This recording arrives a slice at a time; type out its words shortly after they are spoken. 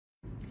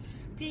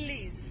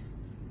please,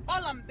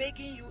 all I'm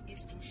begging you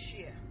is to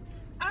share.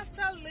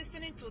 After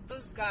listening to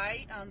this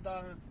guy and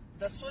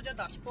the soldier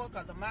that spoke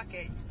at the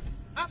market,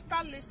 after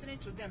listening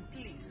to them,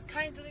 please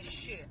kindly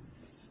share.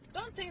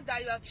 Don't think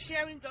that you are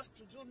sharing just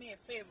to do me a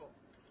favor.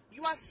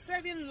 You are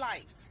saving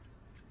lives.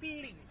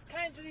 Please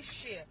kindly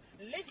share.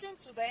 Listen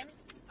to them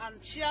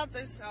and share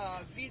this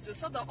video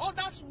so that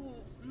others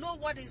will know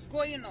what is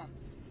going on.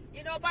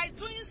 You know, by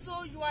doing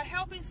so, you are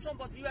helping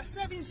somebody. You are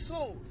saving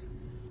souls.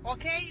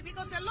 Okay?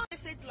 Because a lot of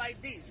say it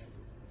like this.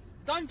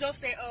 Don't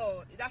just say,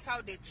 oh, that's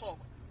how they talk.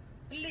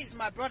 Please,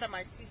 my brother,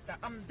 my sister,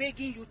 I'm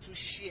begging you to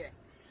share.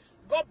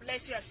 God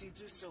bless you as you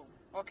do so.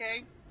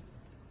 Okay?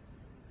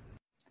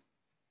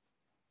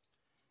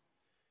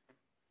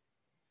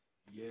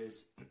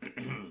 Yes,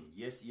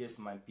 yes,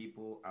 my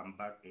people, I'm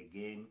back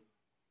again.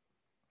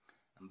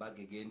 I'm back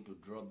again to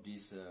drop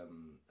this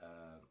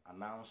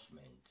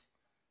announcement.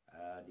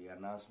 The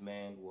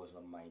announcement was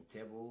on my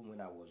table when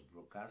I was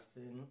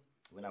broadcasting,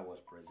 when I was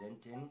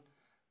presenting,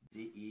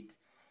 did it.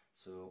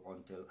 So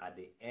until at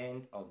the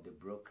end of the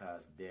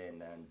broadcast,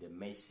 then the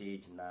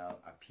message now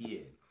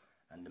appeared.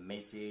 And the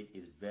message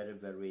is very,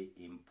 very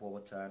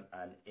important.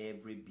 And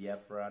every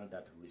Biafran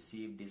that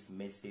received this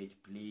message,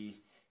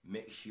 please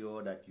make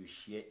sure that you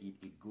share it.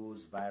 It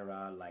goes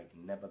viral like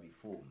never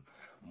before.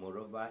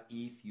 Moreover,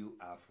 if you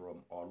are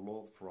from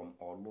Olo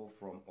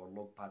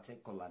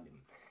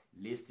particularly,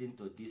 listen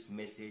to this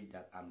message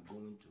that I'm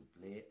going to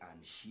play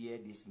and share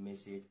this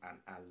message and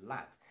a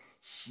lot.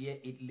 Share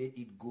it, let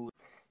it go.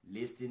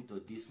 Listen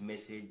to this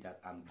message that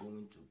I'm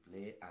going to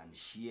play and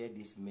share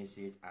this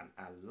message and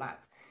a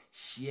lot.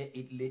 Share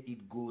it, let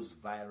it goes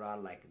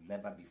viral like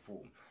never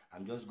before.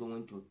 I'm just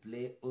going to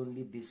play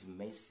only this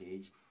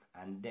message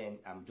and then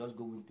I'm just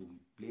going to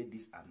play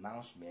this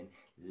announcement.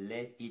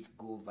 Let it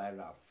go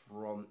viral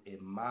from a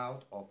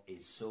mouth of a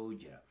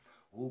soldier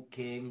who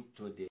came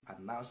to the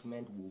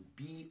announcement. Will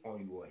be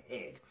on your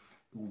head,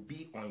 will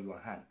be on your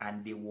hand,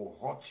 and they will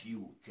haunt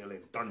you till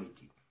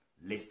eternity.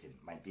 Listen,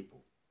 my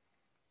people.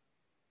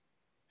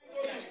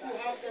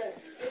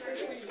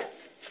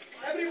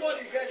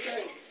 Everybody gets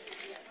sense,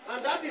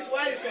 and that is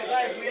why you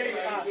survive where you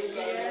are.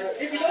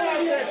 If you don't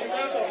have sense, you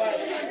can't survive.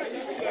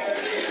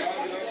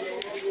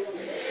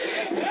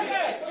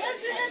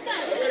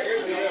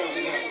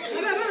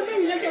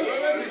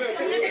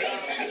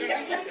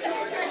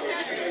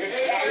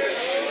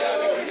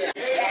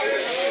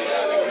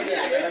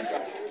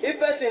 If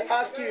person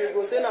ask you, you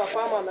go say na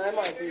farmer na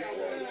MIP.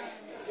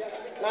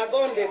 Na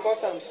gun they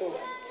cause am so.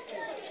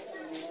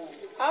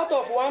 Out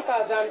of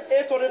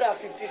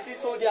 1,856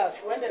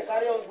 soldiers, when they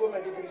carry us go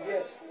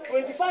Medjugorje,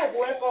 25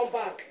 won't come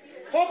back,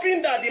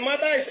 hoping that the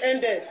matter is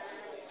ended.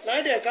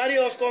 Now they carry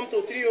us come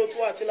to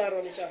 302 Attila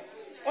Onitsha.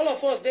 All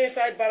of us they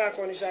inside Barrack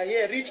Onitsha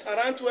here, reach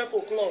around 12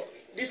 o'clock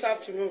this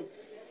afternoon.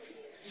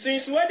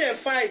 Since when they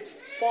fight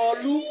for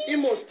Olu,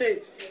 Imo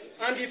State,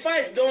 and the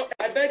fight don't,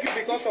 I beg you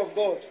because of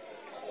God.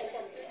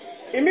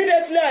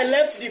 Immediately I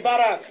left the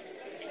barrack.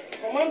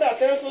 Commander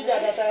tells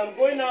soldiers that I am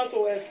going out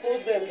to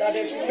expose them, that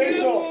they should make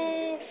sure.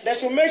 They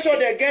should make sure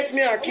they get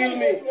me and kill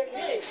me.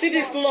 See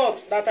this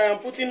cloth that I am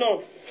putting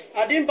on.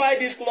 I didn't buy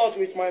this cloth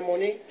with my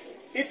money.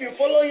 If you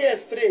follow here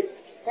straight,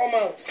 come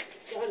out.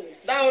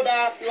 That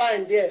other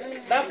line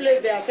there, that place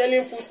they are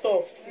selling food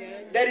stuff.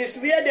 There is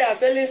where they are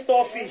selling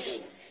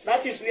storefish.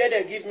 That is where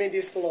they give me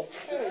this cloth.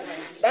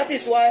 That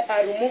is why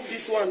I remove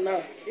this one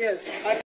now. Yes.